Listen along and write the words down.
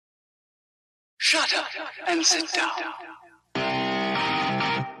Shut up and sit down.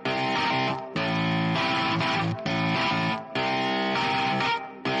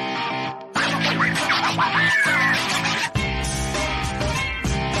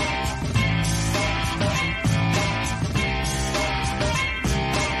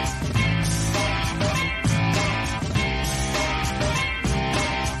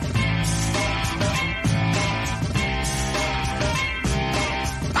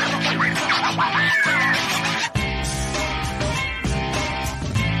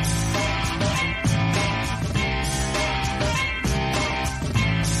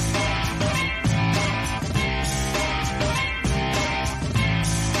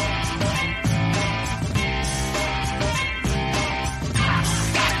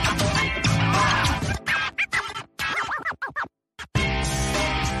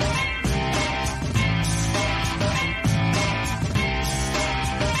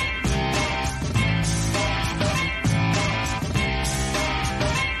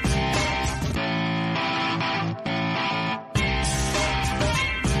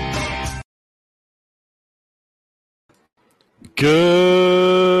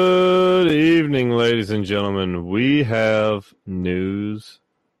 Good evening, ladies and gentlemen. We have news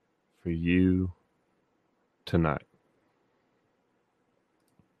for you tonight.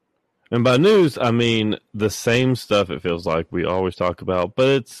 And by news, I mean the same stuff it feels like we always talk about, but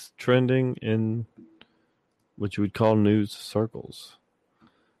it's trending in what you would call news circles.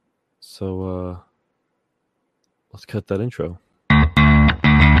 So, let's cut that intro.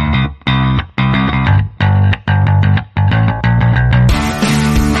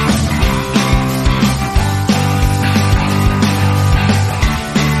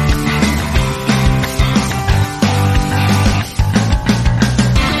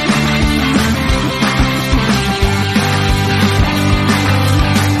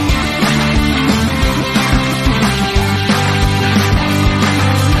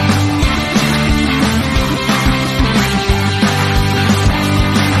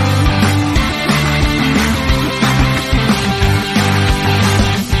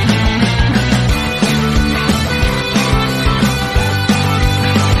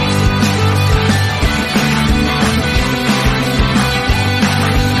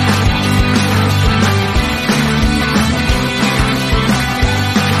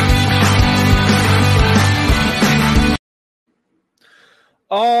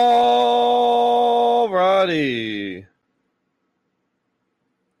 Alrighty.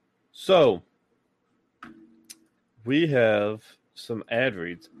 So, we have some ad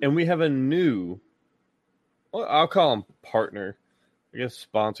reads, and we have a new, well, I'll call them partner. I guess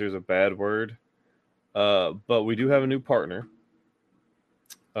sponsor is a bad word. But we do have a new partner.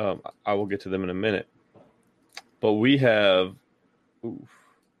 I will get to them in a minute. But we have Tom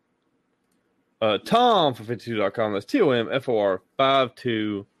for 52.com. That's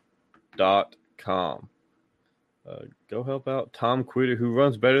TOMFOR52.com. Go help out Tom Queter, who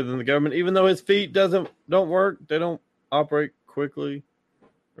runs better than the government, even though his feet don't work. They don't operate quickly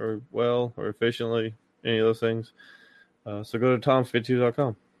or well or efficiently, any of those things. So go to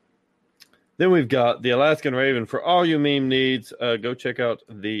Tom52.com. Then we've got the Alaskan Raven for all your meme needs. Go check out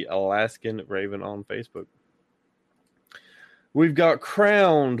the Alaskan Raven on Facebook. We've got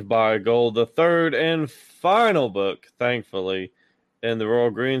Crowned by Gold, the third and final book, thankfully, in the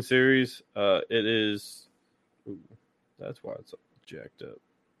Royal Green series. It is... Ooh, that's why it's jacked up.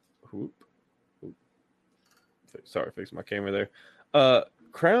 Whoop. Sorry, fix my camera there.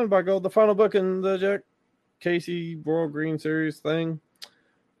 Crowned by Gold, the final book in the Jack Casey Royal Green series thing.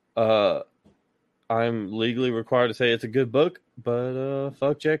 I'm legally required to say it's a good book, but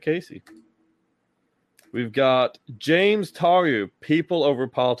fuck Jack Casey. We've got James Tarrieu, People Over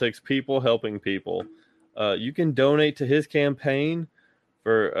Politics, People Helping People. You can donate to his campaign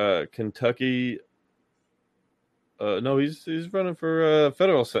for Kentucky. No, he's running for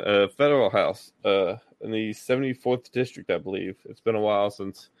federal house in the 74th district, I believe. It's been a while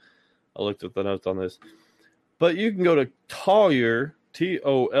since I looked at the notes on this. But you can go to Tollier,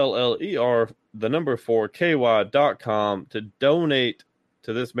 TOLLER, the number 4KY.com to donate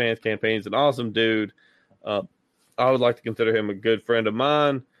to this man's campaign. He's an awesome dude. I would like to consider him a good friend of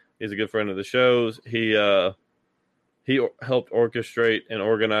mine. He's a good friend of the show's. He helped orchestrate and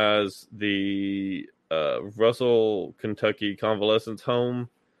organize the Russell, Kentucky convalescence home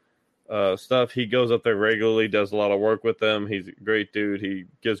stuff. He goes up there regularly, does a lot of work with them. He's a great dude. He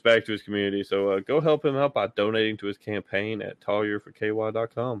gives back to his community. So go help him out by donating to his campaign at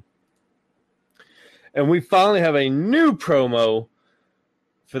TollierForKY.com. And we finally have a new promo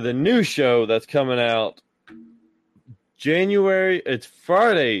for the new show that's coming out It's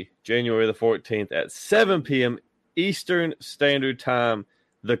Friday, January the 14th at 7 p.m. Eastern Standard Time,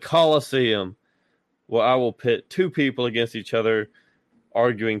 the Coliseum, where I will pit two people against each other,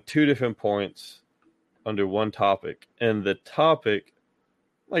 arguing two different points under one topic. And the topic,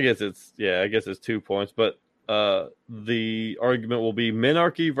 I guess it's 2 points, but the argument will be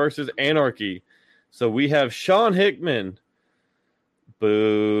Menarchy versus Anarchy. So we have Sean Hickman,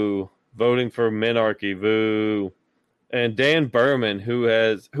 boo, voting for Menarchy, boo, and Dan Berman, who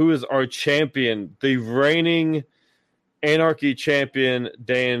is our champion, the reigning Anarchy champion.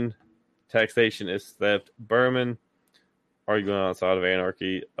 Dan, taxation is theft. Berman, arguing on the side of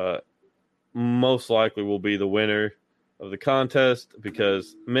Anarchy, most likely will be the winner of the contest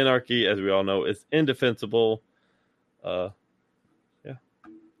because Menarchy, as we all know, is indefensible. But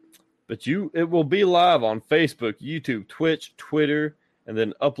it will be live on Facebook, YouTube, Twitch, Twitter, and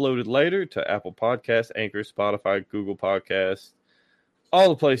then uploaded later to Apple Podcasts, Anchor, Spotify, Google Podcasts, all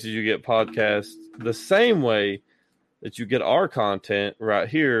the places you get podcasts, the same way that you get our content right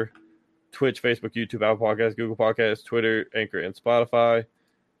here, Twitch, Facebook, YouTube, Apple Podcasts, Google Podcasts, Twitter, Anchor, and Spotify.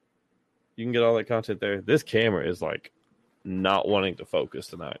 You can get all that content there. This camera is like not wanting to focus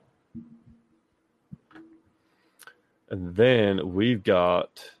tonight. And then we've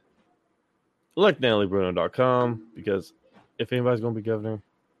got electNatalieBruno.com, because if anybody's going to be governor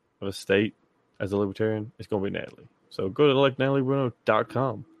of a state as a libertarian, it's going to be Natalie. So go to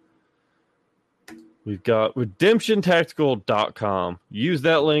electNatalieBruno.com. We've got RedemptionTactical.com. Use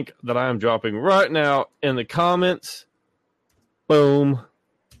that link that I am dropping right now in the comments. Boom.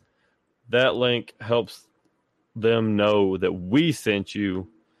 That link helps them know that we sent you.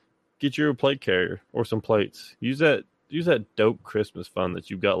 Get your plate carrier or some plates. Use that dope Christmas fund that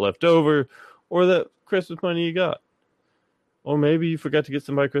you've got left over, or that Christmas money you got. Or maybe you forgot to get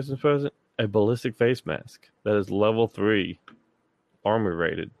somebody a Christmas present. A ballistic face mask that is level 3, Army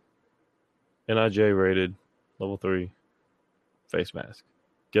rated, NIJ rated, level 3 face mask.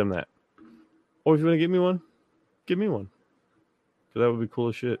 Get them that. Or if you want to get me one, give me one. Because that would be cool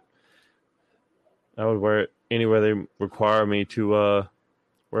as shit. I would wear it anywhere they require me to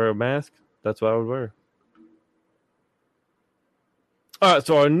wear a mask. That's what I would wear. All right,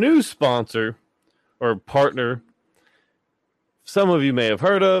 so our new sponsor or partner, some of you may have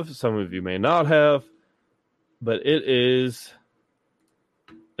heard of, some of you may not have, but it's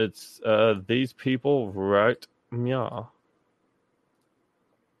these people right yeah.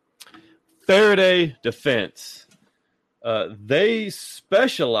 Faraday Defense. They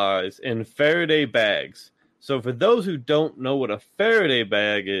specialize in Faraday bags. So for those who don't know what a Faraday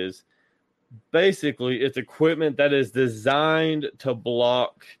bag is, basically it's equipment that is designed to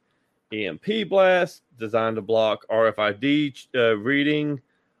block EMP blast, designed to block RFID reading.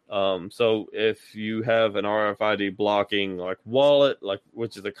 So if you have an RFID blocking like wallet,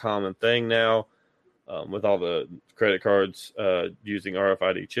 which is a common thing now with all the credit cards using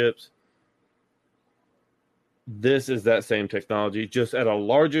RFID chips, this is that same technology, just at a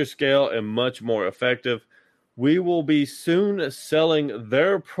larger scale and much more effective. We will be soon selling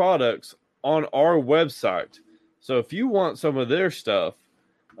their products on our website. So if you want some of their stuff,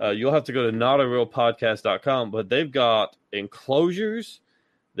 you'll have to go to notarealpodcast.com, but they've got enclosures,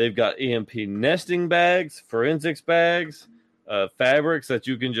 they've got EMP nesting bags, forensics bags, fabrics that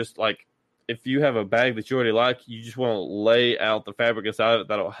you can just if you have a bag that you already like, you just want to lay out the fabric inside of it,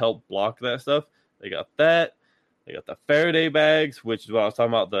 that'll help block that stuff. They got that. They got the Faraday bags, which is what I was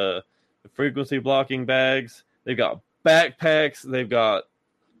talking about, the frequency blocking bags. They've got backpacks. They've got,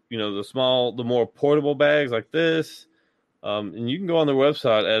 the more portable bags like this. And you can go on their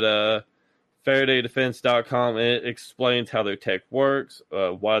website at FaradayDefense.com, and it explains how their tech works,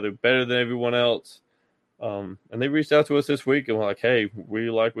 why they're better than everyone else. And they reached out to us this week and were like, hey, we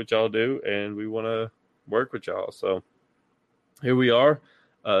like what y'all do, and we want to work with y'all. So here we are.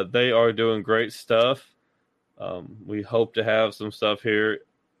 They are doing great stuff. We hope to have some stuff here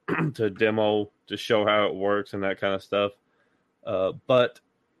to demo, to show how it works and that kind of stuff. But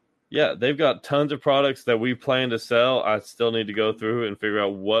yeah, they've got tons of products that we plan to sell. I still need to go through and figure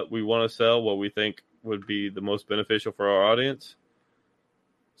out what we want to sell, what we think would be the most beneficial for our audience.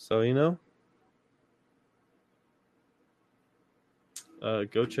 So,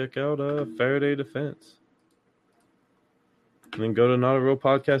 go check out Faraday Defense. And then go to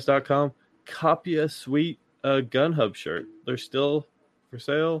notarealpodcast.com, copy a sweet Gun Hub shirt. They're still for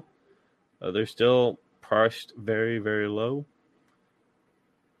sale. They're still priced very, very low.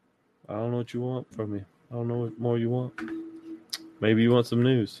 I don't know what you want from me. I don't know what more you want. Maybe you want some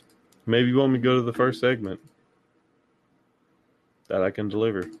news. Maybe you want me to go to the first segment that I can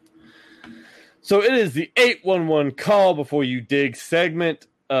deliver. So it is the 811 call before you dig segment,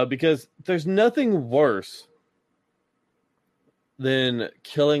 because there's nothing worse than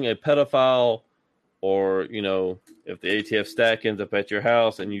killing a pedophile, or, if the ATF stack ends up at your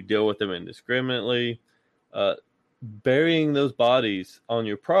house and you deal with them indiscriminately, burying those bodies on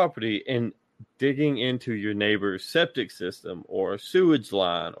your property and digging into your neighbor's septic system or sewage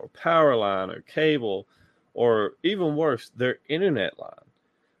line or power line or cable, or even worse, their internet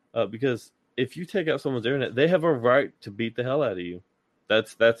line. Because if you take out someone's internet, they have a right to beat the hell out of you.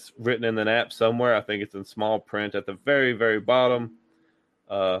 That's written in the app somewhere. I think it's in small print at the very, very bottom.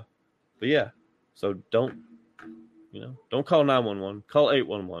 But yeah, so don't call 911. Call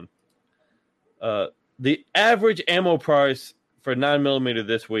 811. The average ammo price for 9mm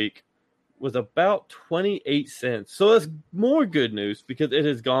this week was about 28 cents. So that's more good news because it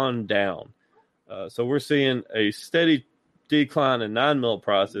has gone down. So we're seeing a steady decline in 9mm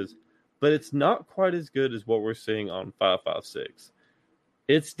prices, but it's not quite as good as what we're seeing on 5.56.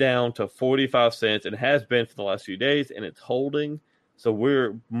 It's down to 45 cents and has been for the last few days, and it's holding. So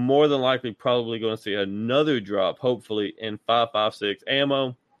we're more than likely probably going to see another drop, hopefully, in 5.56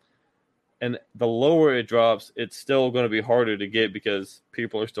 ammo. And the lower it drops, it's still going to be harder to get because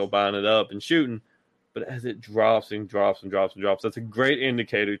people are still buying it up and shooting. But as it drops and drops and drops and drops, that's a great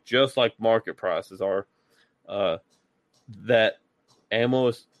indicator, just like market prices are, that ammo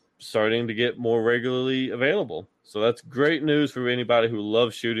is starting to get more regularly available. So that's great news for anybody who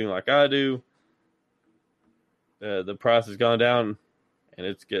loves shooting like I do. The price has gone down, and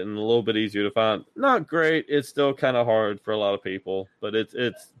it's getting a little bit easier to find. Not great. It's still kind of hard for a lot of people, but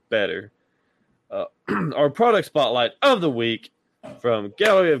it's better. Our product spotlight of the week from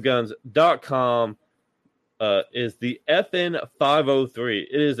galleryofguns.com is the FN503.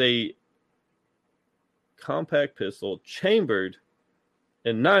 It is a compact pistol chambered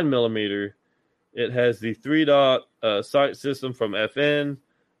in 9mm. It has the 3-dot sight system from FN.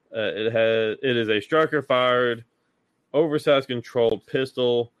 It is a striker fired, oversized controlled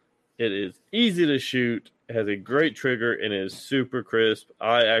pistol. It is easy to shoot. It has a great trigger and is super crisp.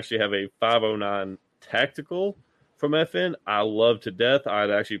 I actually have a 509 Tactical from FN. I love to death. I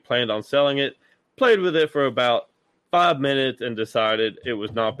had actually planned on selling it. Played with it for about 5 minutes and decided it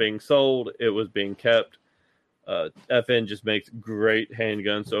was not being sold. It was being kept. FN just makes great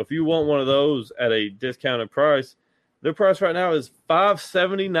handguns. So if you want one of those at a discounted price, their price right now is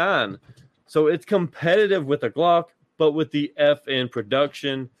 $579. So it's competitive with a Glock, but with the FN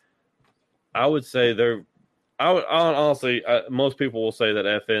production, I would say honestly, most people will say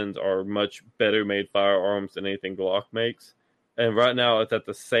that FNs are much better made firearms than anything Glock makes. And right now it's at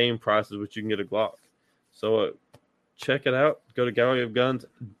the same price as what you can get a Glock. So check it out. Go to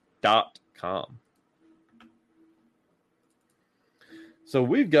galleryofguns.com. So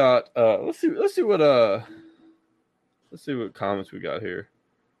we've got let's see what comments we got here.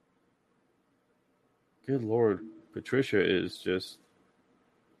 Good Lord, Patricia is just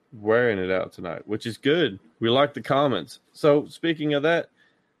wearing it out tonight, which is good. We like the comments. So speaking of that,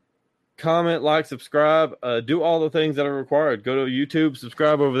 comment, like, subscribe, do all the things that are required. Go to YouTube,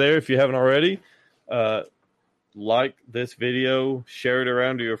 subscribe over there if you haven't already. Like this video, share it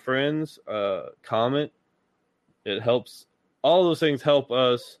around to your friends, comment. It helps. All those things help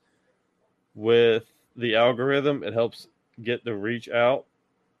us with the algorithm. It helps get the reach out.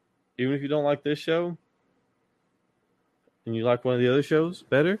 Even if you don't like this show and you like one of the other shows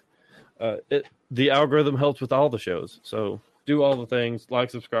better, the algorithm helps with all the shows. So do all the things, like,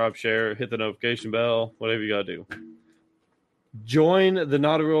 subscribe, share, hit the notification bell, whatever you got to do. Join the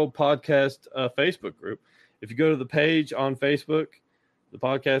Not a Real Podcast Facebook group. If you go to the page on Facebook, the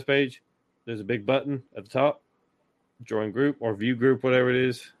podcast page, there's a big button at the top. Join group or view group, whatever it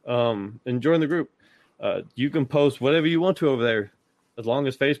is, and join the group. You can post whatever you want to over there, as long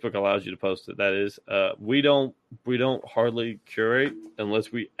as Facebook allows you to post it. That is, we don't hardly curate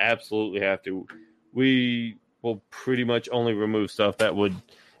unless we absolutely have to. We will pretty much only remove stuff that would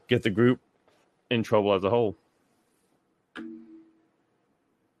get the group in trouble as a whole.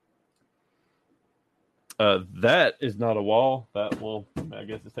 That is not a wall. I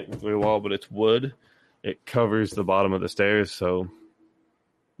guess it's technically a wall, but it's wood. It covers the bottom of the stairs, so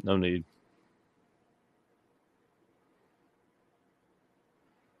no need.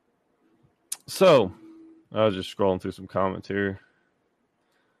 So, I was just scrolling through some comments here.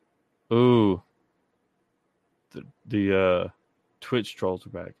 Ooh. The Twitch trolls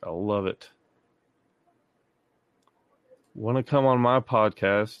are back. I love it. Want to come on my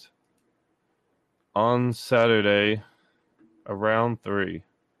podcast on Saturday around 3.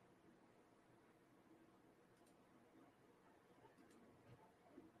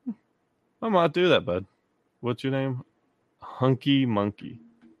 I might do that, bud. What's your name? Hunky Monkey.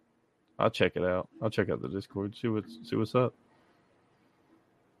 I'll check it out. I'll check out the Discord. See what's up.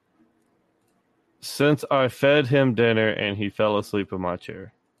 Since I fed him dinner and he fell asleep in my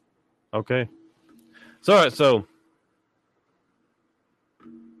chair. Okay. So, all right. So,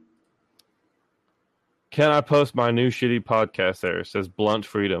 can I post my new shitty podcast there? It says Blunt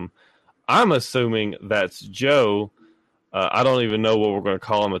Freedom. I'm assuming that's Joe. I don't even know what we're going to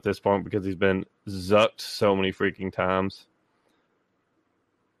call him at this point because he's been zucked so many freaking times.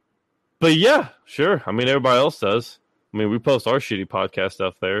 But yeah, sure. I mean, everybody else does. I mean, we post our shitty podcast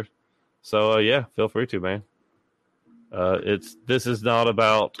stuff there. So, yeah, feel free to, man. This is not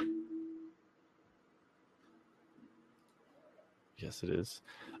about... Yes, it is.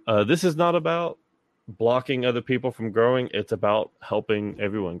 This is not about blocking other people from growing. It's about helping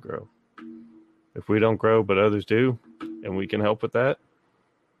everyone grow. If we don't grow, but others do, and we can help with that,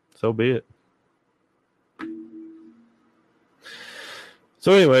 so be it.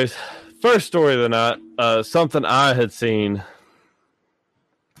 So anyways, first story of the night, something I had seen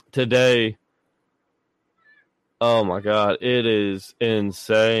today. Oh my God, it is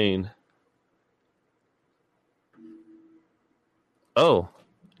insane. Oh,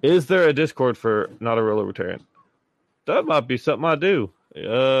 is there a Discord for Not a Real Libertarian? That might be something I do.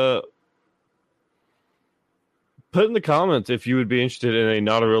 Put in the comments if you would be interested in a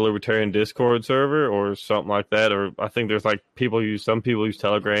Not a Real Libertarian Discord server or something like that. Or I think there's like some people use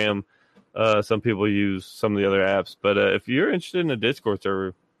Telegram. Some people use some of the other apps. But if you're interested in a Discord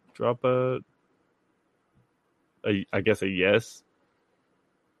server, drop I guess a yes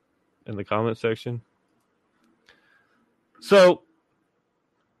in the comment section. So,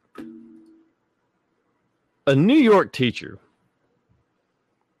 a New York teacher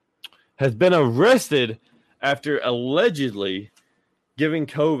has been arrested after allegedly giving a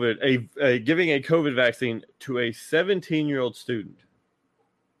COVID vaccine to a 17-year-old student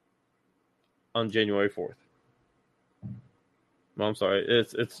on January 4th. No, I'm sorry.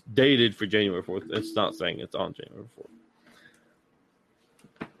 It's dated for January 4th. It's not saying it's on January 4th.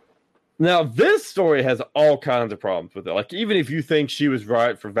 Now, this story has all kinds of problems with it. Like, even if you think she was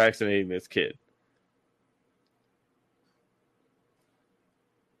right for vaccinating this kid,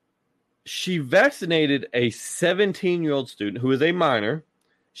 she vaccinated a 17-year-old student who is a minor.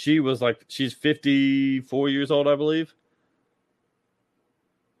 She's 54 years old, I believe.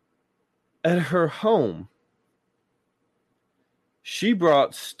 At her home, she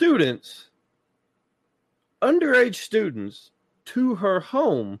brought underage students, to her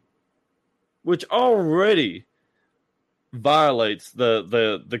home, which already violates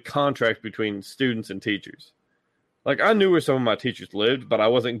the contract between students and teachers. Like, I knew where some of my teachers lived, but I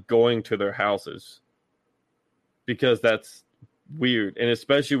wasn't going to their houses because that's weird. And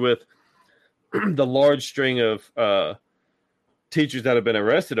especially with the large string of teachers that have been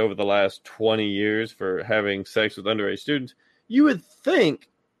arrested over the last 20 years for having sex with underage students, you would think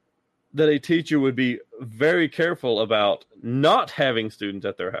that a teacher would be very careful about not having students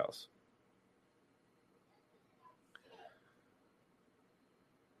at their house.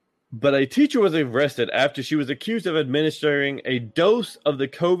 But a teacher was arrested after she was accused of administering a dose of the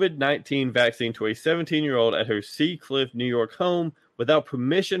COVID-19 vaccine to a 17-year-old at her Sea Cliff, New York home without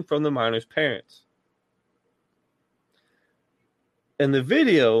permission from the minor's parents. In the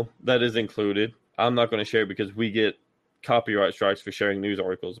video that is included, I'm not going to share it because we get copyright strikes for sharing news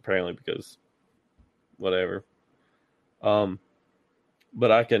articles, apparently, because whatever.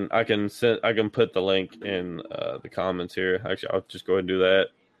 But I can put the link in the comments here. Actually, I'll just go ahead and do that.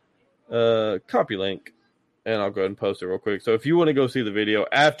 Copy link, and I'll go ahead and post it real quick. So if you want to go see the video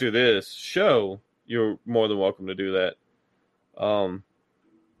after this show, you're more than welcome to do that.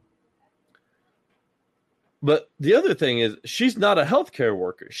 But the other thing is, she's not a healthcare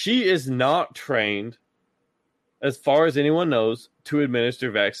worker. She is not trained, as far as anyone knows, to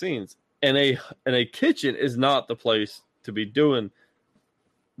administer vaccines. And a kitchen is not the place to be doing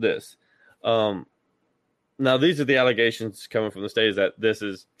this. Now, these are the allegations coming from the state, is that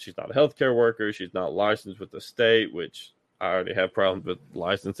she's not a healthcare worker. She's not licensed with the state, which I already have problems with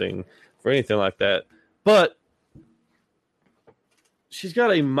licensing for anything like that. But she's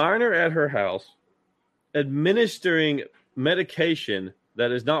got a minor at her house administering medication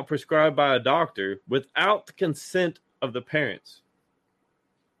that is not prescribed by a doctor without the consent of the parents.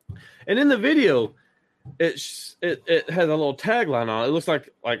 And in the video, it has a little tagline on it. It looks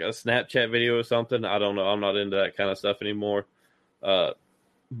like a Snapchat video or something. I don't know. I'm not into that kind of stuff anymore.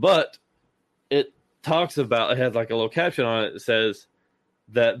 But it talks about, it has like a little caption on it that says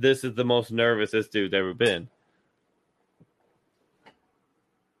that this is the most nervous this dude's ever been.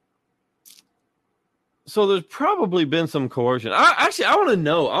 So there's probably been some coercion. I want to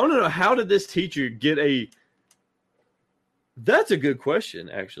know. I want to know, how did this teacher get a... That's a good question,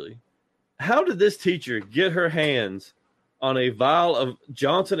 actually. How did this teacher get her hands on a vial of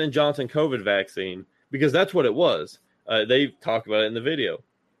Johnson & Johnson COVID vaccine? Because that's what it was. They talk about it in the video.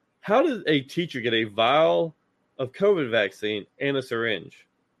 How did a teacher get a vial of COVID vaccine and a syringe?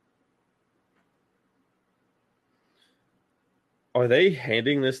 Are they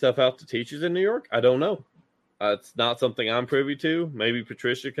handing this stuff out to teachers in New York? I don't know. It's not something I'm privy to. Maybe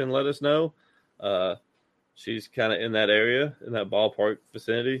Patricia can let us know. She's kind of in that area, in that ballpark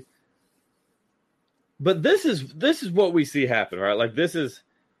vicinity. But this is what we see happen, right? Like, this is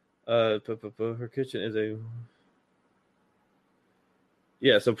her kitchen is a...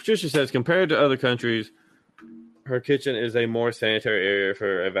 Yeah, so Patricia says, compared to other countries, her kitchen is a more sanitary area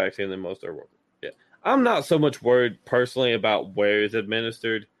for a vaccine than most are. Yeah, I'm not so much worried personally about where it's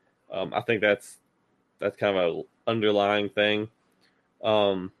administered. I think that's kind of an underlying thing.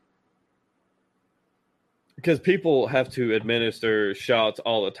 Because people have to administer shots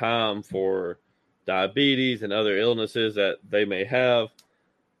all the time for diabetes and other illnesses that they may have.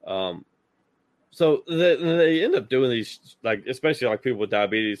 So they end up doing these, like, especially like people with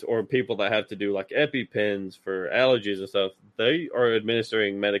diabetes or people that have to do like EpiPens for allergies and stuff. They are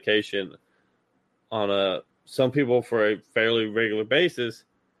administering medication on some people for a fairly regular basis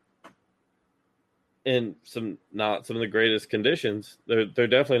in some of the greatest conditions. They're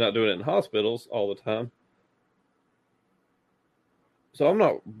definitely not doing it in hospitals all the time. So I'm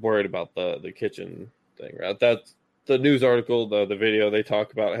not worried about the kitchen thing, right? That's the news article, the video. They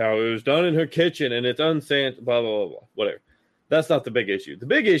talk about how it was done in her kitchen and it's unsanitary, blah, blah, blah, blah, whatever. That's not the big issue. The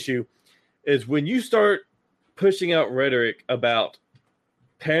big issue is when you start pushing out rhetoric about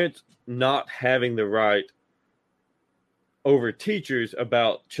parents not having the right over teachers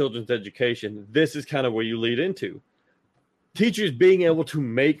about children's education. This is kind of where you lead into teachers being able to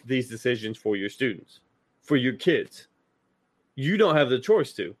make these decisions for your students, for your kids. You don't have the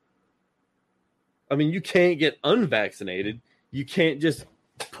choice to. I mean, you can't get unvaccinated. You can't just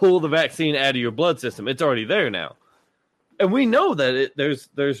pull the vaccine out of your blood system. It's already there now. And we know that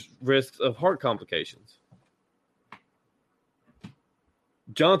there's risks of heart complications.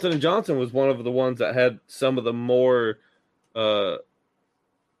 Johnson & Johnson was one of the ones that had some of the more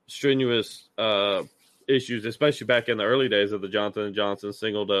strenuous issues, especially back in the early days of the Johnson & Johnson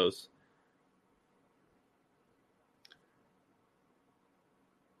single dose.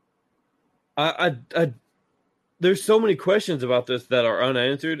 There's so many questions about this that are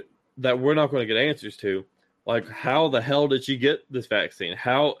unanswered that we're not going to get answers to. Like, how the hell did she get this vaccine?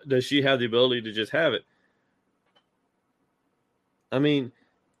 How does she have the ability to just have it? I mean,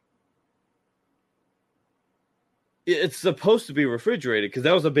 it's supposed to be refrigerated, because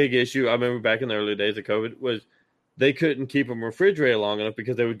that was a big issue. I remember back in the early days of COVID was they couldn't keep them refrigerated long enough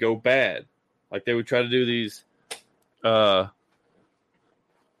because they would go bad. Like, they would try to do these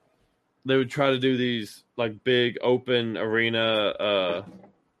like big open arena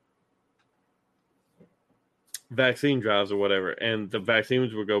vaccine drives or whatever, and the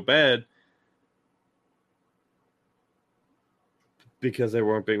vaccines would go bad because they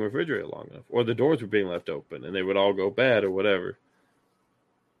weren't being refrigerated long enough, or the doors were being left open and they would all go bad or whatever.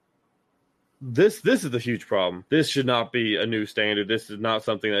 This is the huge problem. This should not be a new standard. This is not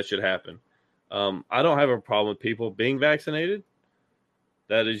something that should happen. I don't have a problem with people being vaccinated.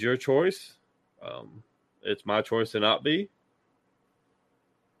 That is your choice. It's my choice to not be.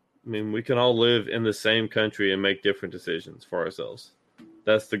 I mean, we can all live in the same country and make different decisions for ourselves.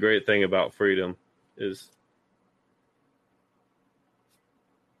 That's the great thing about freedom is,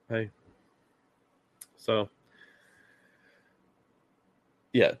 hey. So,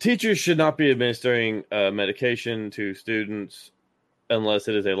 yeah, teachers should not be administering medication to students unless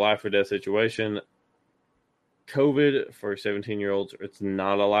it is a life or death situation. COVID for 17-year-olds, it's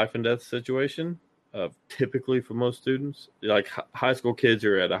not a life and death situation. Typically for most students, like high school kids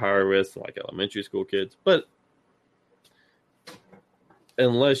are at a higher risk than like elementary school kids. But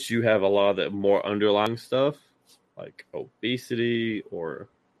unless you have a lot of that more underlying stuff, like obesity, or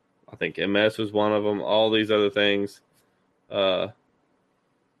I think MS was one of them, all these other things, yeah,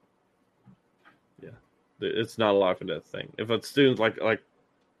 it's not a life and death thing. If a student like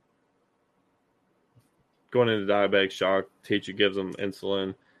going into diabetic shock, teacher gives them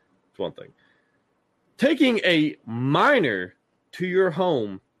insulin, it's one thing. Taking a minor to your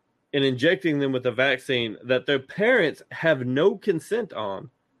home and injecting them with a vaccine that their parents have no consent on,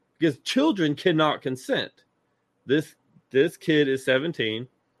 because children cannot consent. This kid is 17.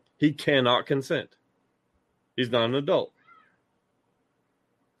 He cannot consent. He's not an adult.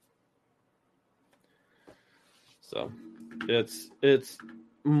 So it's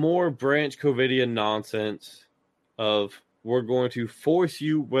more Branch Covidian nonsense of we're going to force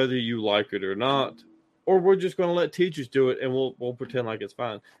you whether you like it or not, or we're just going to let teachers do it and we'll pretend like it's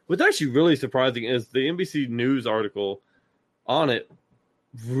fine. What's actually really surprising is the NBC News article on it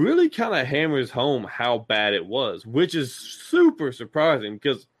really kind of hammers home how bad it was, which is super surprising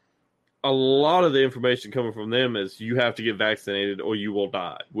because a lot of the information coming from them is you have to get vaccinated or you will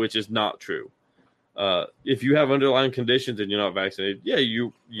die, which is not true. If you have underlying conditions and you're not vaccinated, yeah,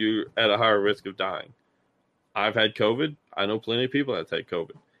 you're at a higher risk of dying. I've had COVID. I know plenty of people that's had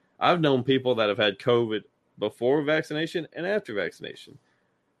COVID. I've known people that have had COVID before vaccination and after vaccination.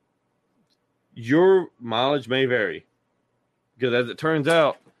 Your mileage may vary because, as it turns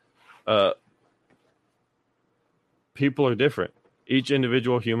out, people are different. Each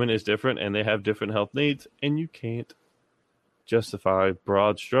individual human is different, and they have different health needs, and you can't justify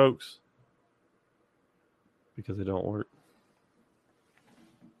broad strokes because they don't work.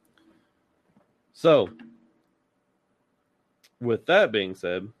 So, with that being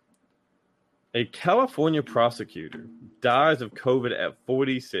said, a California prosecutor dies of COVID at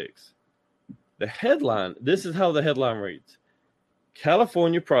 46. The headline, this is how the headline reads.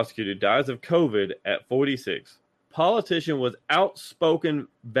 California prosecutor dies of COVID at 46. Politician was outspoken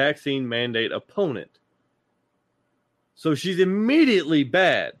vaccine mandate opponent. So she's immediately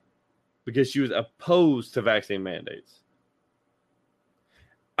bad because she was opposed to vaccine mandates.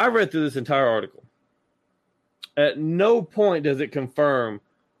 I read through this entire article. At no point does it confirm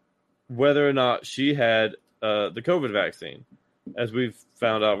whether or not she had the COVID vaccine. As we've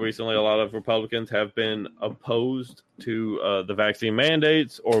found out recently, a lot of Republicans have been opposed to the vaccine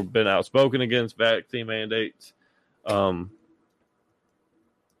mandates or been outspoken against vaccine mandates,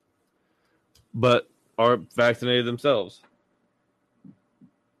 but are vaccinated themselves.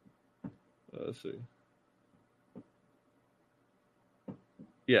 Let's see.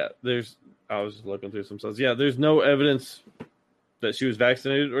 Yeah, I was looking through some stuff. Yeah, there's no evidence that she was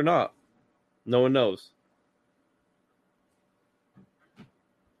vaccinated or not. No one knows.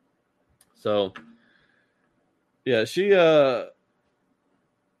 So, yeah, she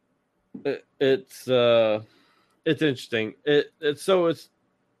it's interesting. It's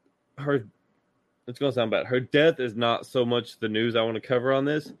her. It's gonna sound bad. Her death is not so much the news I want to cover on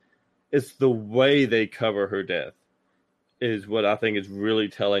this. It's the way they cover her death is what I think is really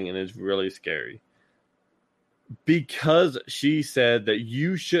telling and is really scary. Because she said that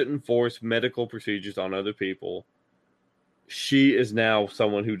you shouldn't force medical procedures on other people, she is now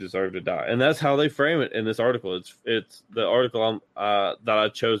someone who deserved to die. And that's how they frame it in this article. It's the article that I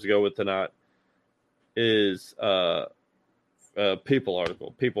chose to go with tonight is a People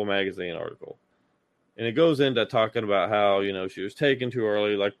article, People magazine article. And it goes into talking about how, she was taken too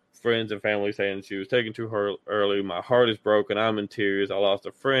early, like friends and family saying she was taken too early. My heart is broken. I'm in tears. I lost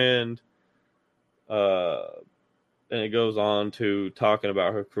a friend. And it goes on to talking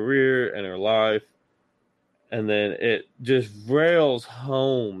about her career and her life. And then it just rails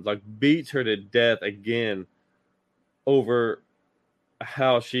home, like beats her to death again over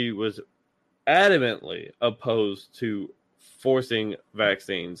how she was adamantly opposed to forcing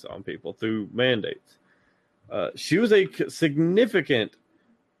vaccines on people through mandates. She was a significant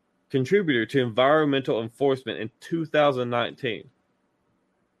contributor to environmental enforcement in 2019.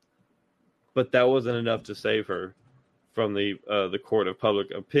 But that wasn't enough to save her from the court of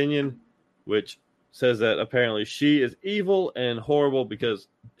public opinion, which says that apparently she is evil and horrible because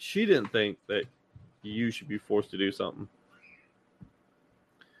she didn't think that you should be forced to do something.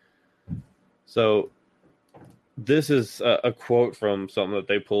 So this is a quote from something that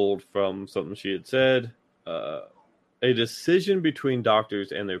they pulled from something she had said. A decision between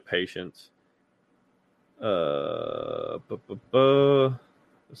doctors and their patients. Let's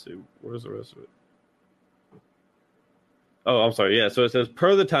see, where's the rest of it? Oh, I'm sorry. Yeah, so it says,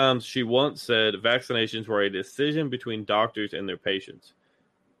 per the Times, she once said vaccinations were a decision between doctors and their patients.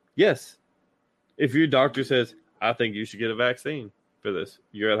 Yes. If your doctor says, I think you should get a vaccine for this,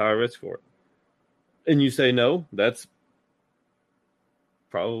 you're at high risk for it. And you say no, that's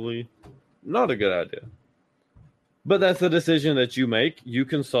probably not a good idea. But that's the decision that you make. You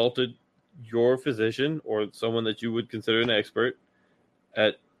consulted your physician or someone that you would consider an expert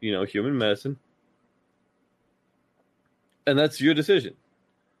at, human medicine. And that's your decision.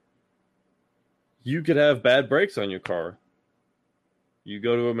 You could have bad brakes on your car. You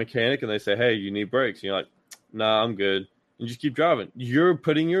go to a mechanic and they say, hey, you need brakes. And you're like, nah, I'm good. And just keep driving. You're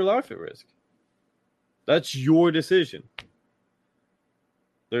putting your life at risk. That's your decision.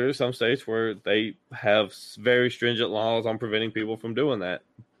 There are some states where they have very stringent laws on preventing people from doing that.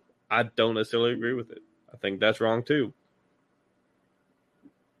 I don't necessarily agree with it. I think that's wrong too.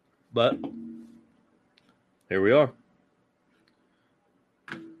 But here we are.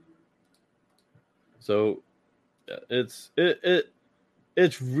 So it's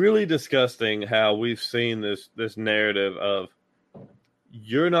really disgusting how we've seen this narrative of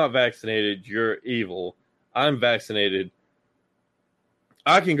you're not vaccinated, you're evil. I'm vaccinated.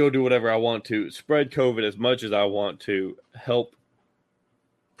 I can go do whatever I want to, spread COVID as much as I want to, help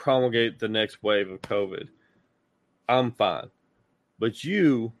promulgate the next wave of COVID. I'm fine. But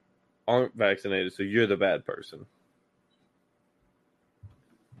you aren't vaccinated, so you're the bad person.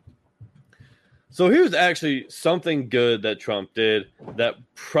 So here's actually something good that Trump did that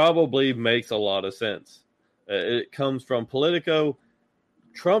probably makes a lot of sense. It comes from Politico.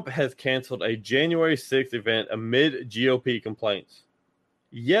 Trump has canceled a January 6th event amid GOP complaints.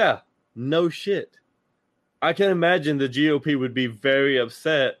 Yeah, no shit. I can imagine the GOP would be very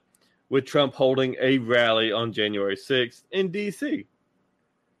upset with Trump holding a rally on January 6th in D.C.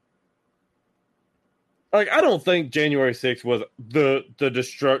 Like, I don't think January 6th was the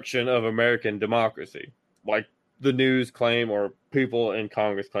destruction of American democracy, like the news claim or people in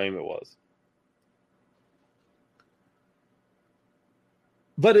Congress claim it was.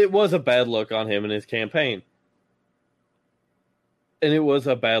 But it was a bad look on him and his campaign. And it was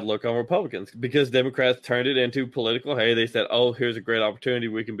a bad look on Republicans because Democrats turned it into political. Hey, they said, oh, here's a great opportunity.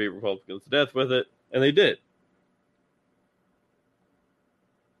 We can beat Republicans to death with it. And they did.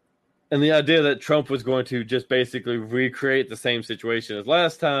 And the idea that Trump was going to just basically recreate the same situation as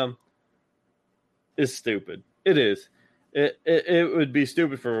last time is stupid. It is. It would be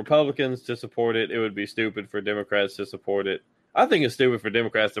stupid for Republicans to support it. It would be stupid for Democrats to support it. I think it's stupid for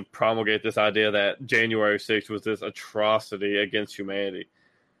Democrats to promulgate this idea that January 6th was this atrocity against humanity.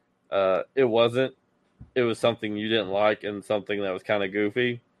 It wasn't. It was something you didn't like and something that was kind of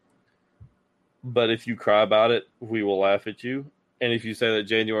goofy. But if you cry about it, we will laugh at you. And if you say that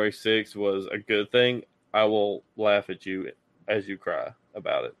January 6th was a good thing, I will laugh at you as you cry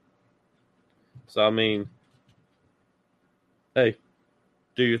about it. So, I mean, hey,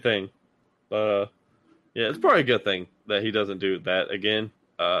 do your thing. Yeah, it's probably a good thing that he doesn't do that again.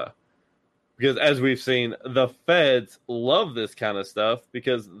 Because as we've seen, the feds love this kind of stuff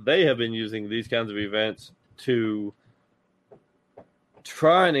because they have been using these kinds of events to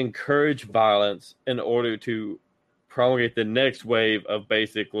try and encourage violence in order to promulgate the next wave of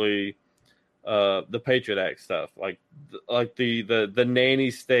basically the Patriot Act stuff, like the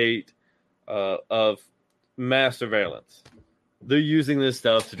nanny state of mass surveillance. They're using this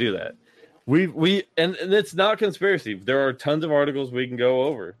stuff to do that. And it's not conspiracy. There are tons of articles we can go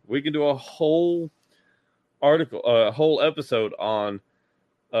over. We can do a whole article, a whole episode on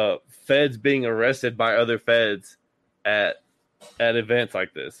feds being arrested by other feds at events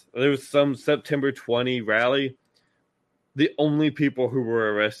like this. There was some September 20 rally. The only people who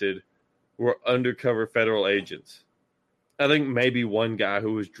were arrested were undercover federal agents. I think maybe one guy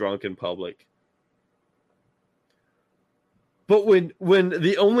who was drunk in public. But when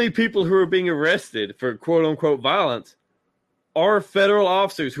the only people who are being arrested for quote-unquote violence are federal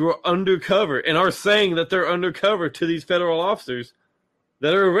officers who are undercover and are saying that they're undercover to these federal officers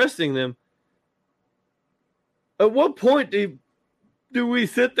that are arresting them, at what point do we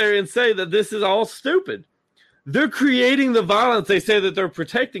sit there and say that this is all stupid? They're creating the violence they say that they're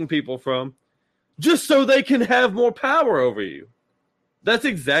protecting people from just so they can have more power over you. That's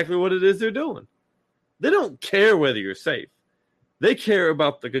exactly what it is they're doing. They don't care whether you're safe. They care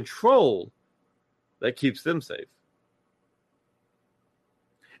about the control that keeps them safe.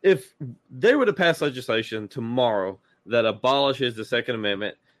 If they were to pass legislation tomorrow that abolishes the Second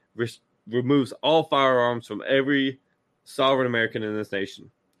Amendment, removes all firearms from every sovereign American in this nation,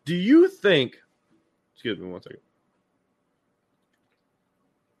 do you think... Excuse me one second.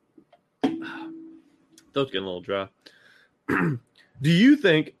 Throat's getting a little dry. Do you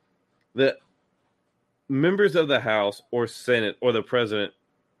think that members of the House or Senate or the president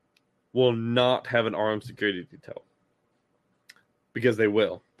will not have an armed security detail? Because they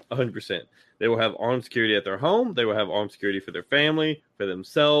will, 100%. They will have armed security at their home. They will have armed security for their family, for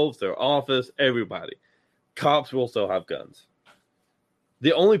themselves, their office, everybody. Cops will still have guns.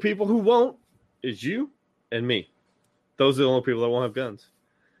 The only people who won't is you and me. Those are the only people that won't have guns.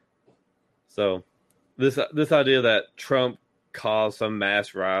 So this idea that Trump caused some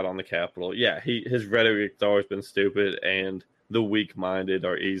mass riot on the Capitol, yeah, his rhetoric's always been stupid, and the weak-minded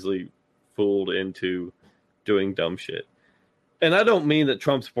are easily fooled into doing dumb shit. And I don't mean that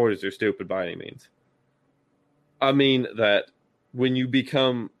Trump supporters are stupid by any means. I mean that when you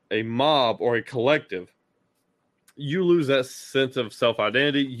become a mob or a collective, you lose that sense of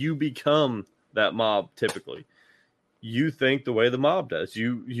self-identity. You become that mob typically. You think the way the mob does.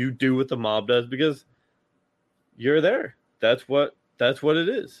 You do what the mob does because you're there. That's what it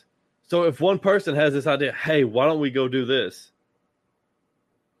is. So if one person has this idea, hey, why don't we go do this?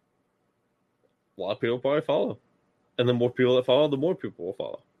 A lot of people probably follow. And the more people that follow, the more people will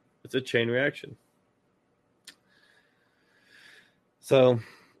follow. It's a chain reaction. So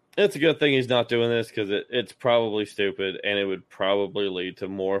it's a good thing he's not doing this because it's probably stupid and it would probably lead to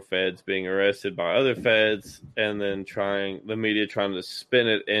more feds being arrested by other feds and then the media trying to spin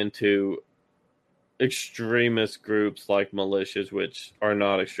it into extremist groups like militias, which are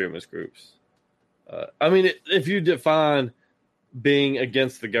not extremist groups. If you define being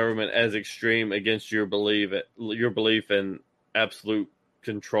against the government as extreme against your belief in absolute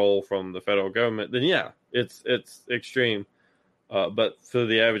control from the federal government, then yeah, it's extreme. But for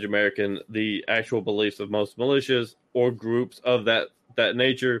the average American, the actual beliefs of most militias or groups of that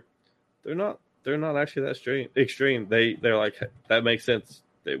nature, they're not actually that extreme. They're like, that makes sense.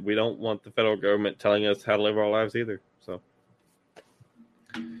 We don't want the federal government telling us how to live our lives either. So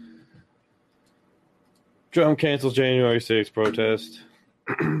Trump cancels January 6th protest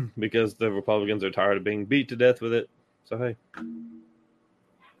because the Republicans are tired of being beat to death with it. So hey.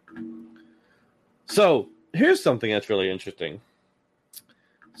 So here's something that's really interesting.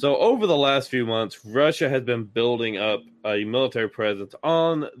 So over the last few months, Russia has been building up a military presence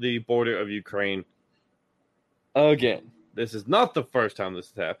on the border of Ukraine. Again, this is not the first time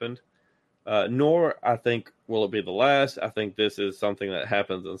this has happened, nor I think will it be the last. I think this is something that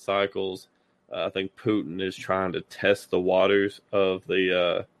happens in cycles. I think Putin is trying to test the waters of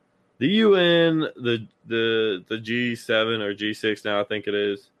the UN, the G7 or G6 now, I think it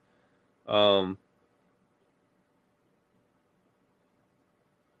is. I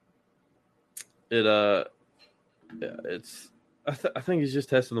think he's just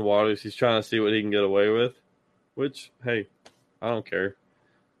testing the waters. He's trying to see what he can get away with, which, hey, I don't care.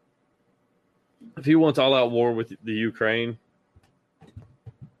 If he wants all-out war with the Ukraine,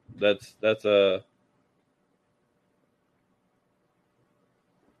 that's a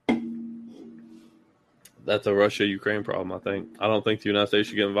Russia-Ukraine problem, I think. I don't think the United States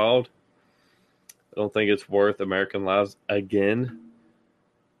should get involved. I don't think it's worth American lives again.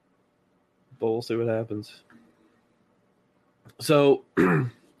 But we'll see what happens. So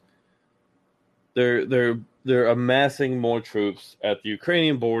they're amassing more troops at the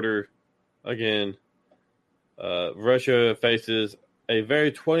Ukrainian border. Again, Russia faces a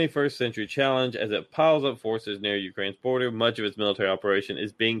very 21st century challenge as it piles up forces near Ukraine's border. Much of its military operation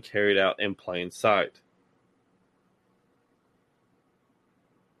is being carried out in plain sight.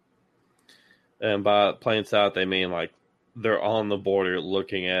 And by plain sight, they mean like they're on the border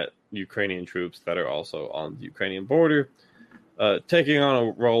looking at Ukrainian troops that are also on the Ukrainian border. Taking on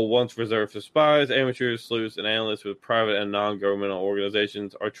a role once reserved for spies, amateurs, sleuths, and analysts with private and non-governmental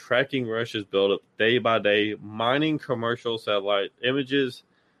organizations are tracking Russia's buildup day by day, mining commercial satellite images,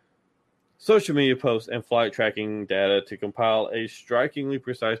 social media posts, and flight tracking data to compile a strikingly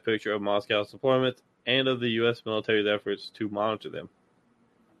precise picture of Moscow's deployments and of the U.S. military's efforts to monitor them.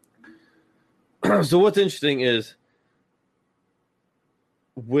 So what's interesting is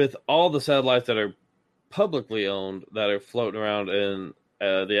with all the satellites that are publicly owned that are floating around in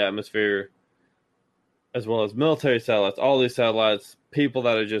the atmosphere, as well as military satellites, all these satellites, people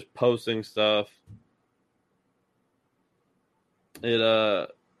that are just posting stuff, it's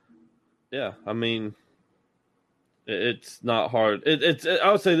not hard.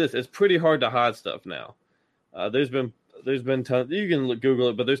 I would say this, it's pretty hard to hide stuff now. There's been tons, you can Google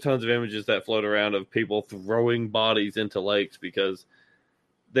it, but there's tons of images that float around of people throwing bodies into lakes because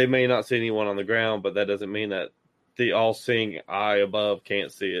they may not see anyone on the ground, but that doesn't mean that the all-seeing eye above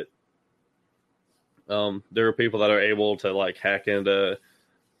can't see it. There are people that are able to like hack into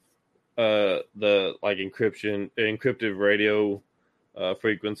the like encrypted radio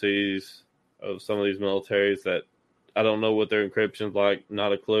frequencies of some of these militaries that I don't know what their encryption's like,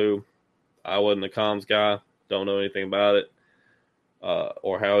 not a clue. I wasn't a comms guy, don't know anything about it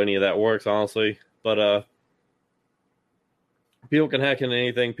or how any of that works, honestly. But people can hack into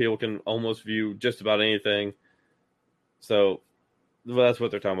anything. People can almost view just about anything. So that's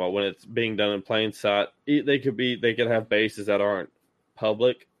what they're talking about when it's being done in plain sight. They could have bases that aren't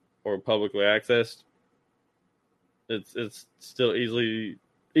public or publicly accessed. It's still easily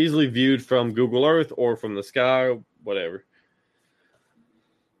viewed from Google Earth or from the sky or whatever.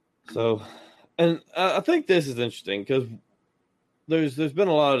 So, and I think this is interesting because there's been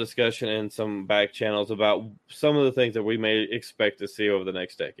a lot of discussion in some back channels about some of the things that we may expect to see over the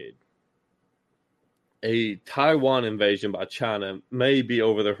next decade. A Taiwan invasion by China may be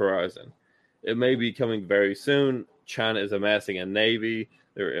over the horizon. It may be coming very soon. China is amassing a navy.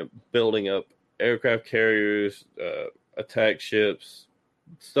 They're building up aircraft carriers, attack ships,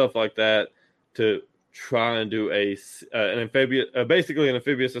 stuff like that to try and do basically an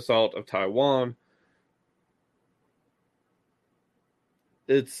amphibious assault of Taiwan.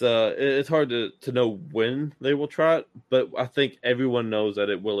 It's hard to know when they will try it, but I think everyone knows that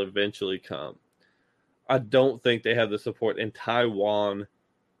it will eventually come. I don't think they have the support in Taiwan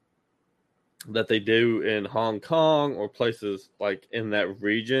that they do in Hong Kong or places like in that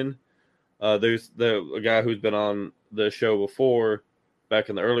region. There's a guy who's been on the show before, back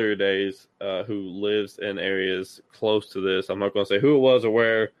in the earlier days, who lives in areas close to this. I'm not going to say who it was or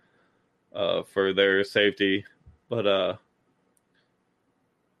where for their safety, but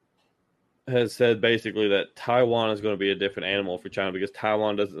has said basically that Taiwan is going to be a different animal for China because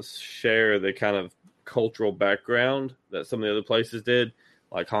Taiwan doesn't share the kind of cultural background that some of the other places did.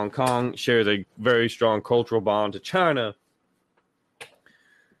 Like Hong Kong shares a very strong cultural bond to China.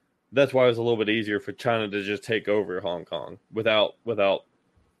 That's why it was a little bit easier for China to just take over Hong Kong without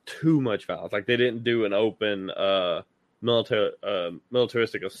too much violence. Like they didn't do an open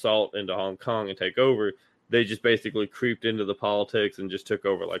militaristic assault into Hong Kong and take over. They just basically creeped into the politics and just took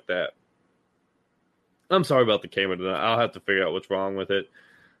over like that. I'm sorry about the camera tonight. I'll have to figure out what's wrong with it.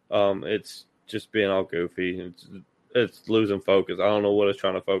 It's just being all goofy. It's losing focus. I don't know what it's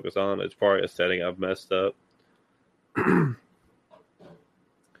trying to focus on. It's probably a setting I've messed up.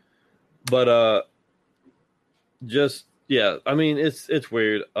 But just yeah, I mean it's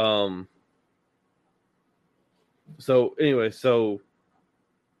weird. So anyway, so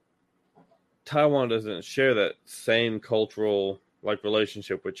Taiwan doesn't share that same cultural like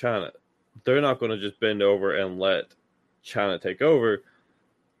relationship with China. They're not going to just bend over and let China take over.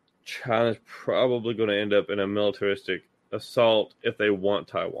 China's probably going to end up in a militaristic assault if they want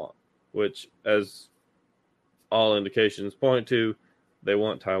Taiwan, which, as all indications point to, they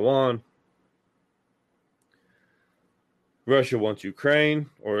want Taiwan. Russia wants Ukraine,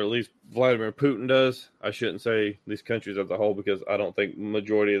 or at least Vladimir Putin does. I shouldn't say these countries as a whole because I don't think the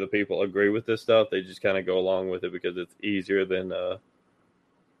majority of the people agree with this stuff. They just kind of go along with it because it's easier than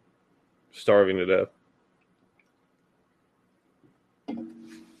starving to death.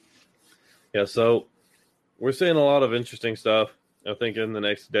 Yeah, so we're seeing a lot of interesting stuff. I think in the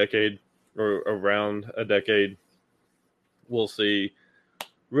next decade or around a decade, we'll see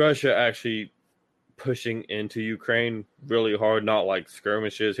Russia actually pushing into Ukraine really hard, not like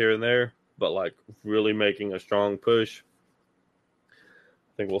skirmishes here and there, but like really making a strong push.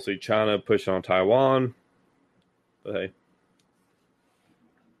 I think we'll see China push on Taiwan. But hey.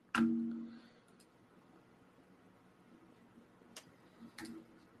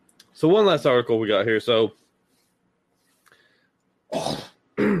 So one last article we got here. So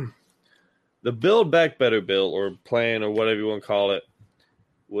the Build Back Better bill or plan or whatever you want to call it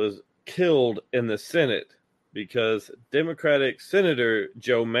was killed in the Senate because Democratic Senator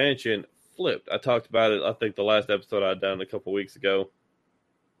Joe Manchin flipped. I talked about it, I think, the last episode I'd done a couple weeks ago.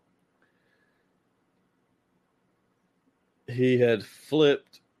 He had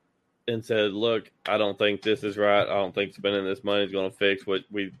flipped and said, look, I don't think this is right. I don't think spending this money is going to fix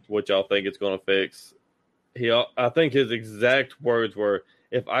what y'all think it's going to fix. I think his exact words were,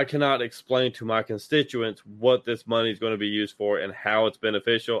 if I cannot explain to my constituents what this money is going to be used for and how it's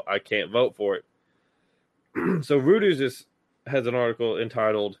beneficial, I can't vote for it. So Reuters has an article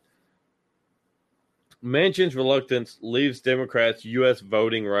entitled, Manchin's Reluctance Leaves Democrats' U.S.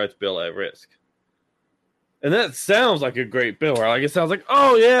 Voting Rights Bill at Risk. And that sounds like a great bill, right? Like it sounds like,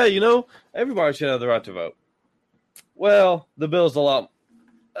 oh yeah, everybody should have the right to vote. Well, the bill's a lot.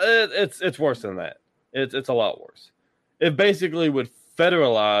 It's worse than that. It's a lot worse. It basically would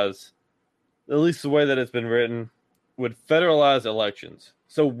federalize, at least the way that it's been written, would federalize elections.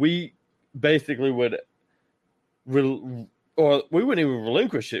 So we basically would, or we wouldn't even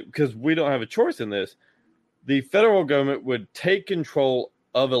relinquish it because we don't have a choice in this. The federal government would take control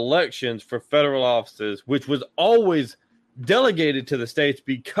of elections for federal offices, which was always delegated to the states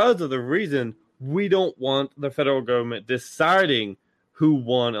because of the reason we don't want the federal government deciding who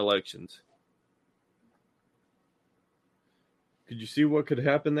won elections. Could you see what could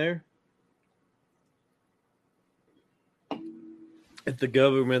happen there? If the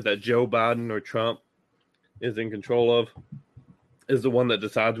government that Joe Biden or Trump is in control of is the one that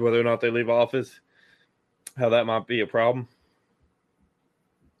decides whether or not they leave office, how that might be a problem.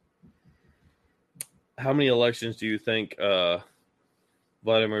 How many elections do you think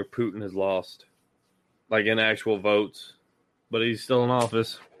Vladimir Putin has lost? Like in actual votes, but he's still in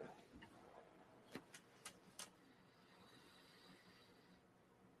office.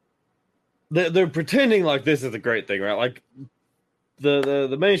 they're pretending like this is a great thing, right? Like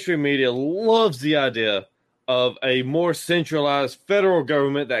the mainstream media loves the idea of a more centralized federal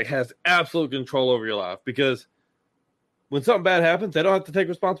government that has absolute control over your life, because when something bad happens, they don't have to take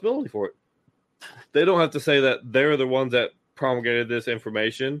responsibility for it. They don't have to say that they're the ones that promulgated this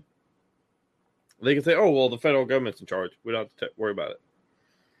information. They can say, oh, well, the federal government's in charge. We don't have to worry about it.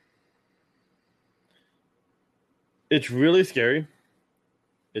 It's really scary.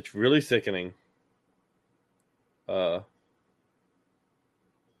 It's really sickening. But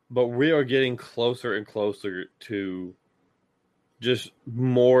we are getting closer and closer to just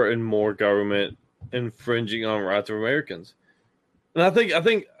more and more government infringing on rights of Americans. And I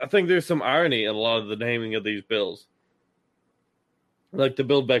think there's some irony in a lot of the naming of these bills. Like the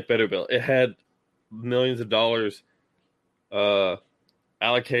Build Back Better bill, it had millions of dollars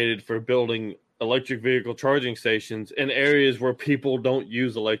allocated for building electric vehicle charging stations in areas where people don't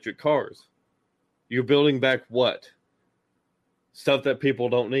use electric cars. You're building back what? Stuff that people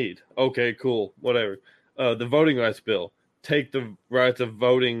don't need. Okay, cool, whatever. The voting rights bill, take the rights of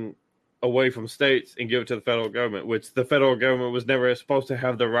voting away from states and give it to the federal government, which the federal government was never supposed to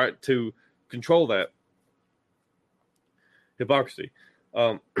have the right to control that. Hypocrisy.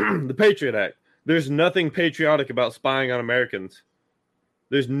 The Patriot Act. There's nothing patriotic about spying on Americans.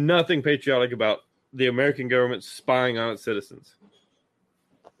 There's nothing patriotic about the American government spying on its citizens.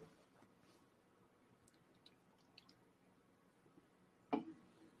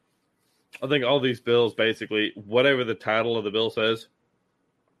 I think all these bills, basically, whatever the title of the bill says,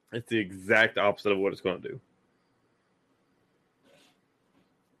 it's the exact opposite of what it's going to do.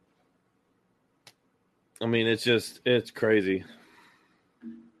 I mean, it's crazy.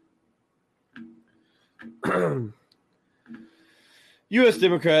 U.S.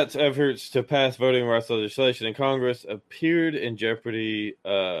 Democrats' efforts to pass voting rights legislation in Congress appeared in jeopardy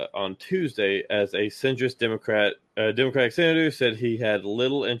on Tuesday as a centrist Democratic senator said he had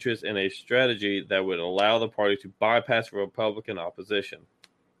little interest in a strategy that would allow the party to bypass Republican opposition.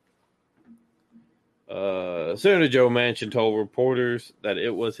 Senator Joe Manchin told reporters that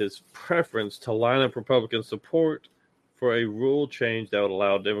it was his preference to line up Republican support for a rule change that would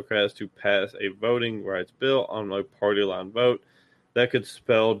allow Democrats to pass a voting rights bill on a party line vote that could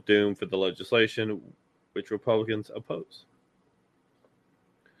spell doom for the legislation, which Republicans oppose.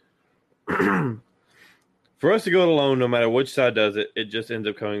 For us to go it alone, no matter which side does it, it just ends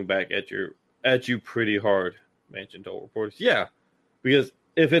up coming back at you pretty hard, Manchin told reporters. Yeah, because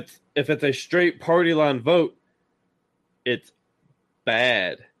if it's a straight party line vote, it's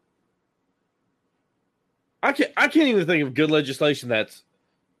bad. I can't even think of good legislation that's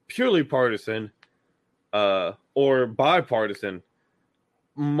purely partisan or bipartisan.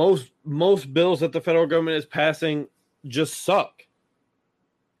 Most bills that the federal government is passing just suck.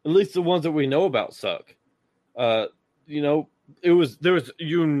 At least the ones that we know about suck. There was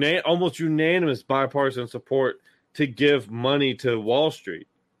almost unanimous bipartisan support to give money to Wall Street,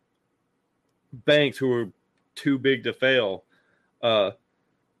 banks who were too big to fail.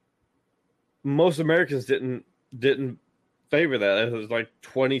 Most Americans didn't favor that. It was like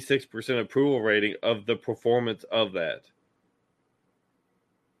 26% approval rating of the performance of that.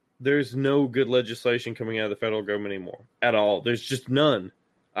 There's no good legislation coming out of the federal government anymore at all. There's just none.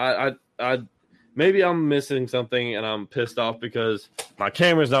 I maybe I'm missing something and I'm pissed off because my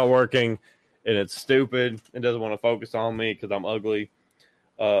camera's not working and it's stupid and doesn't want to focus on me because I'm ugly.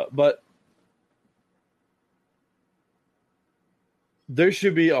 But there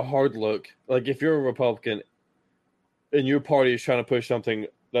should be a hard look. Like if you're a Republican and your party is trying to push something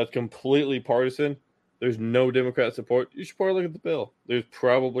that's completely partisan, there's no Democrat support, you should probably look at the bill. There's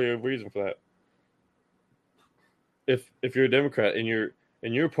probably a reason for that. If you're a Democrat and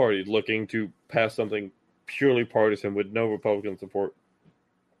your party looking to pass something purely partisan with no Republican support,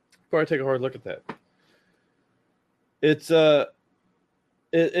 probably take a hard look at that. It's a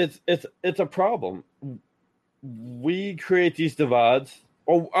problem. We create these divides,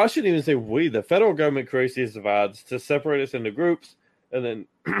 or I shouldn't even say we. The federal government creates these divides to separate us into groups, and then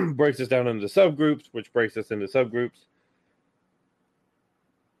breaks us down into subgroups, which breaks us into subgroups.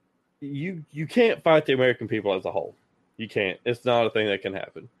 You can't fight the American people as a whole. You can't. It's not a thing that can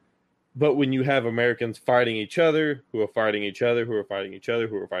happen. But when you have Americans fighting each other, who are fighting each other, who are fighting each other,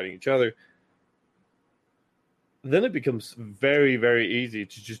 who are fighting each other, then it becomes very, very easy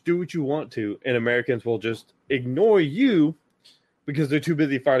to just do what you want to, and Americans will just ignore you because they're too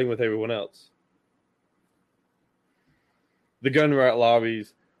busy fighting with everyone else. The gun right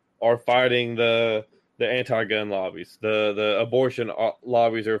lobbies are fighting the anti-gun lobbies. The abortion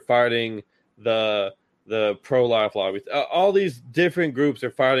lobbies are fighting the the pro-life lobbies. All these different groups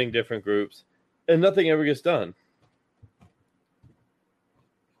are fighting different groups, and nothing ever gets done.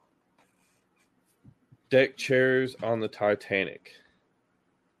 Deck chairs on the Titanic.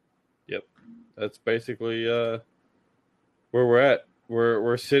 Yep, that's basically where we're at.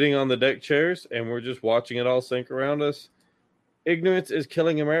 We're sitting on the deck chairs, and we're just watching it all sink around us. Ignorance is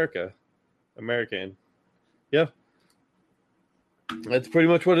killing America. American. Yeah. That's pretty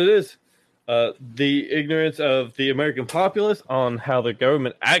much what it is. The ignorance of the American populace on how the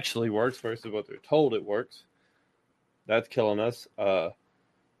government actually works versus what they're told it works. That's killing us.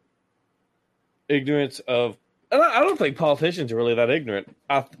 Ignorance of... And I don't think politicians are really that ignorant.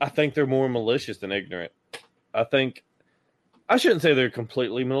 I think they're more malicious than ignorant. I shouldn't say they're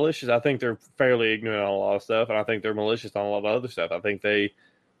completely malicious. I think they're fairly ignorant on a lot of stuff, and I think they're malicious on a lot of other stuff. I think they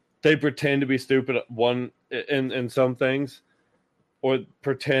pretend to be stupid in some things, or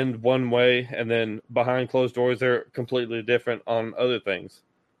pretend one way, and then behind closed doors they're completely different on other things.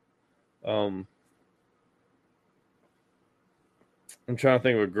 I'm trying to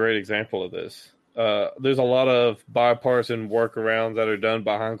think of a great example of this. There's a lot of bipartisan workarounds that are done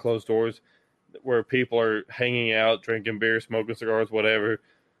behind closed doors, where people are hanging out, drinking beer, smoking cigars, whatever,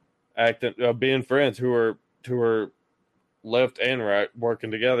 acting, being friends who are left and right,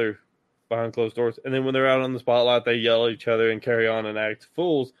 working together behind closed doors. And then when they're out on the spotlight, they yell at each other and carry on and act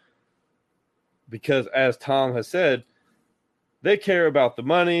fools. Because, as Tom has said, they care about the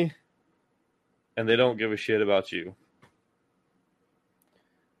money and they don't give a shit about you.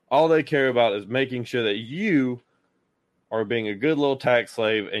 All they care about is making sure that you are being a good little tax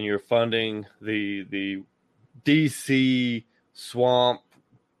slave and you're funding the DC swamp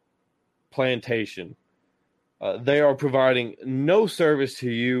plantation. They are providing no service to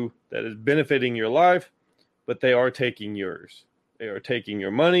you that is benefiting your life, but they are taking yours. They are taking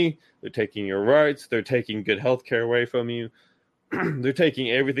your money. They're taking your rights. They're taking good health care away from you. They're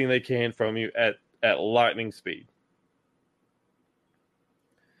taking everything they can from you at lightning speed.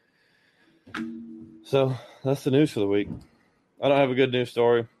 So that's the news for the week. I don't have a good news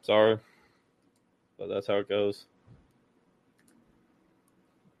story. Sorry. But that's how it goes.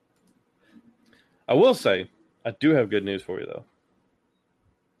 I will say, I do have good news for you, though.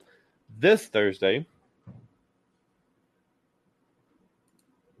 This Thursday,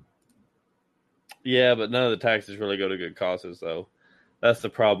 yeah, but none of the taxes really go to good causes, though. That's the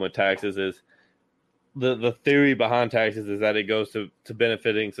problem with taxes is the theory behind taxes is that it goes to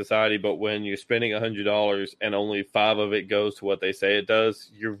benefiting society, but when you're spending $100 and only $5 of it goes to what they say it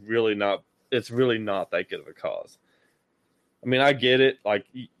does, it's really not that good of a cause. I mean, I get it. Like,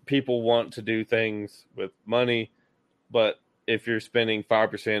 people want to do things with money, but if you're spending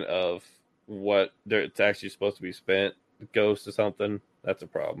 5% of what it's actually supposed to be spent goes to something, that's a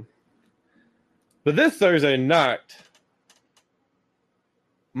problem. But this Thursday night,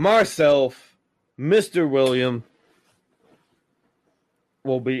 myself, Mr. William,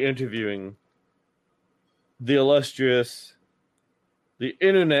 will be interviewing the illustrious, the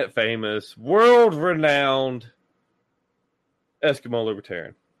internet famous, world-renowned Eskimo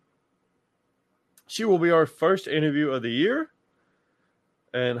Libertarian. She will be our first interview of the year,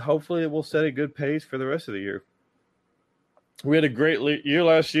 and hopefully it will set a good pace for the rest of the year. We had a great year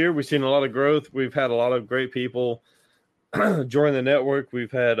last year. We've seen a lot of growth. We've had a lot of great people join the network.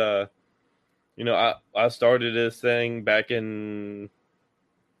 We've had, I started this thing back in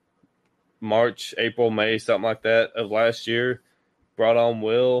March, April, May, something like that of last year. Brought on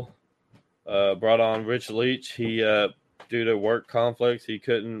Will, brought on Rich Leach. He, due to work conflicts, he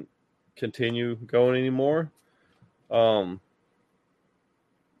couldn't continue going anymore.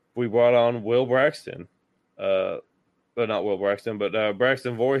 We brought on Will Braxton, but not Will Braxton, but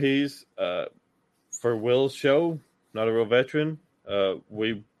Braxton Voorhees for Will's show. Not a real veteran.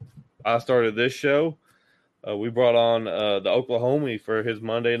 I started this show. We brought on the Oklahoma for his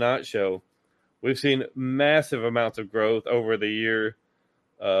Monday night show. We've seen massive amounts of growth over the year,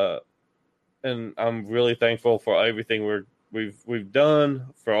 and I'm really thankful for everything we've done,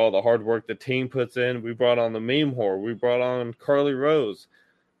 for all the hard work the team puts in. We brought on the Meme Whore. We brought on Carly Rose.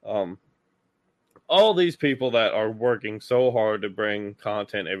 All these people that are working so hard to bring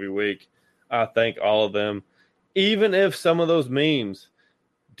content every week, I thank all of them. Even if some of those memes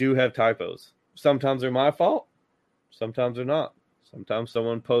do have typos. Sometimes they're my fault. Sometimes they're not. Sometimes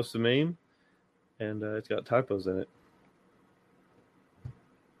someone posts a meme and it's got typos in it.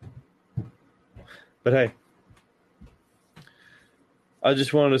 But hey, I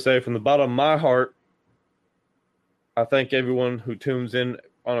just wanted to say from the bottom of my heart, I thank everyone who tunes in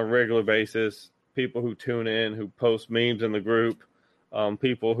on a regular basis, people who tune in, who post memes in the group,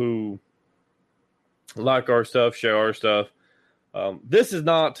 people who like our stuff, share our stuff. This is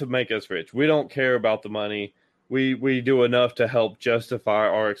not to make us rich. We don't care about the money. We do enough to help justify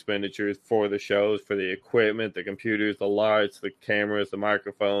our expenditures for the shows, for the equipment, the computers, the lights, the cameras, the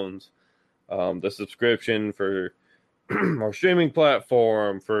microphones, the subscription for our streaming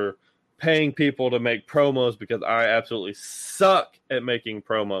platform, for paying people to make promos, because I absolutely suck at making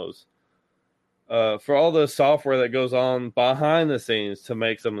promos. For all the software that goes on behind the scenes to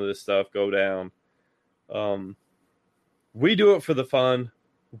make some of this stuff go down. We do it for the fun.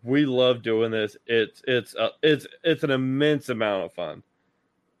 We love doing this. It's an immense amount of fun.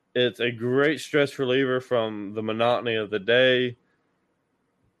 It's a great stress reliever from the monotony of the day.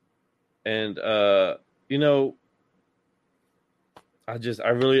 And you know, I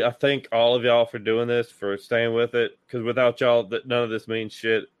thank all of y'all for doing this, for staying with it, because without y'all, none of this means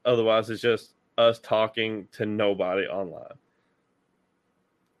shit. Otherwise, it's just us talking to nobody online.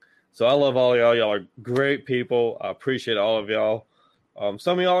 So I love all of y'all. Y'all are great people. I appreciate all of y'all.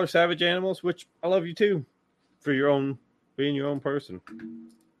 Some of y'all are savage animals, which I love you too, for being your own person.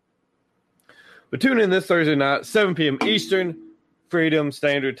 But tune in this Thursday night, 7 p.m. Eastern, Freedom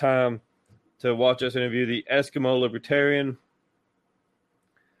Standard Time, to watch us interview the Eskimo Libertarian.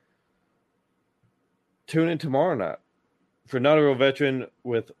 Tune in tomorrow night for Not a Real Veteran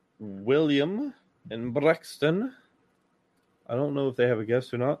with William and Braxton. I don't know if they have a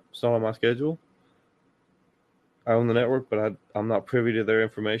guest or not. It's not on my schedule. I own the network, but I'm not privy to their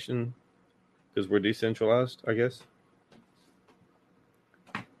information because we're decentralized, I guess.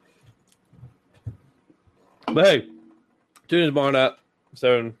 But hey, tune in tomorrow night,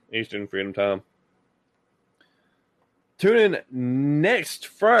 7 Eastern Freedom Time. Tune in next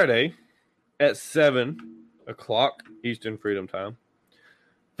Friday at 7 o'clock Eastern Freedom Time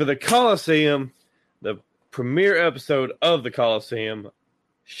for the Coliseum, the premiere episode of the Coliseum.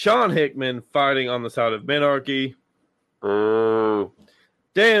 Sean Hickman fighting on the side of Menarchy.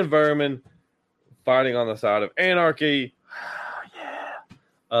 Dan Verman fighting on the side of Anarchy.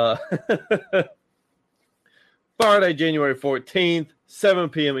 Friday, January 14th, 7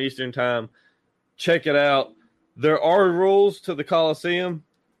 p.m. Eastern Time. Check it out. There are rules to the Coliseum.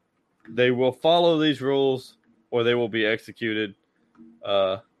 They will follow these rules or they will be executed.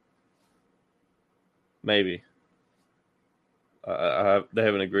 Maybe. They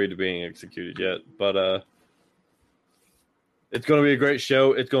haven't agreed to being executed yet, but it's going to be a great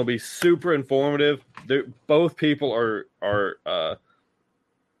show. It's going to be super informative. Both people are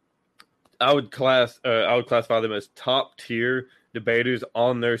I would classify them as top tier debaters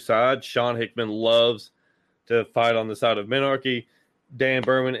on their side. Sean Hickman loves to fight on the side of Menarchy. Dan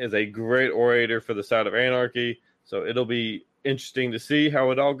Berman is a great orator for the side of Anarchy. So it'll be interesting to see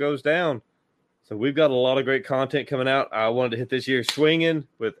how it all goes down. So we've got a lot of great content coming out. I wanted to hit this year swinging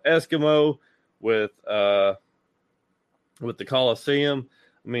with Eskimo, with the Coliseum.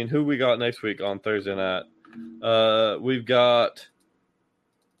 I mean, who we got next week on Thursday night? We've got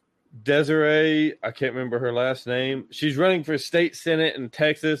Desiree. I can't remember her last name. She's running for state senate in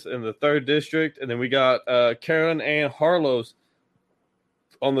Texas in the 3rd district. And then we got Karen Ann Harlows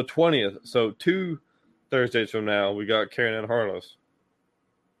on the 20th. So 2 Thursdays from now, we got Karen Ann Harlows.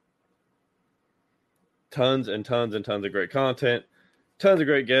 Tons and tons and tons of great content. Tons of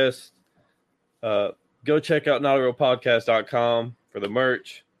great guests. Go check out notarealpodcast.com for the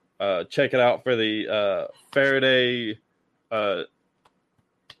merch. Check it out for the Faraday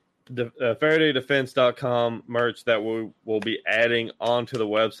FaradayDefense.com merch that we will be adding onto the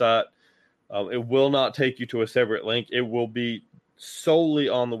website. It will not take you to a separate link. It will be solely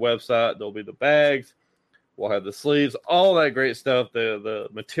on the website. There'll be the bags. We'll have the sleeves, all that great stuff. The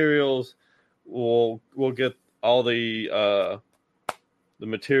materials. We'll get all the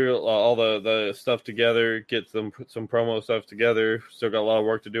material, all the stuff together. Get some promo stuff together. Still got a lot of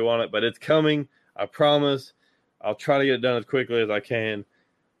work to do on it, but it's coming. I promise. I'll try to get it done as quickly as I can.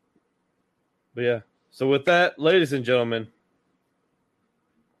 But yeah. So with that, ladies and gentlemen.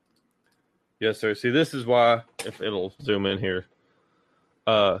 Yes, sir. See, this is why, if it'll zoom in here.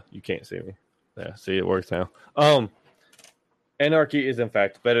 You can't see me. Yeah, see, it works now. Anarchy is in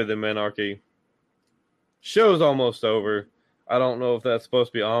fact better than Menarchy. Show's almost over. I don't know if that's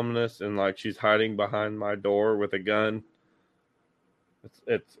supposed to be ominous and like she's hiding behind my door with a gun.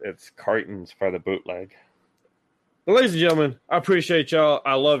 It's cartons for the bootleg. But ladies and gentlemen, I appreciate y'all.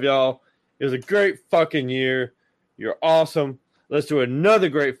 I love y'all. It was a great fucking year. You're awesome. Let's do another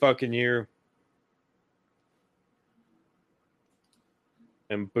great fucking year.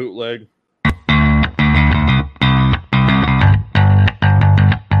 And bootleg.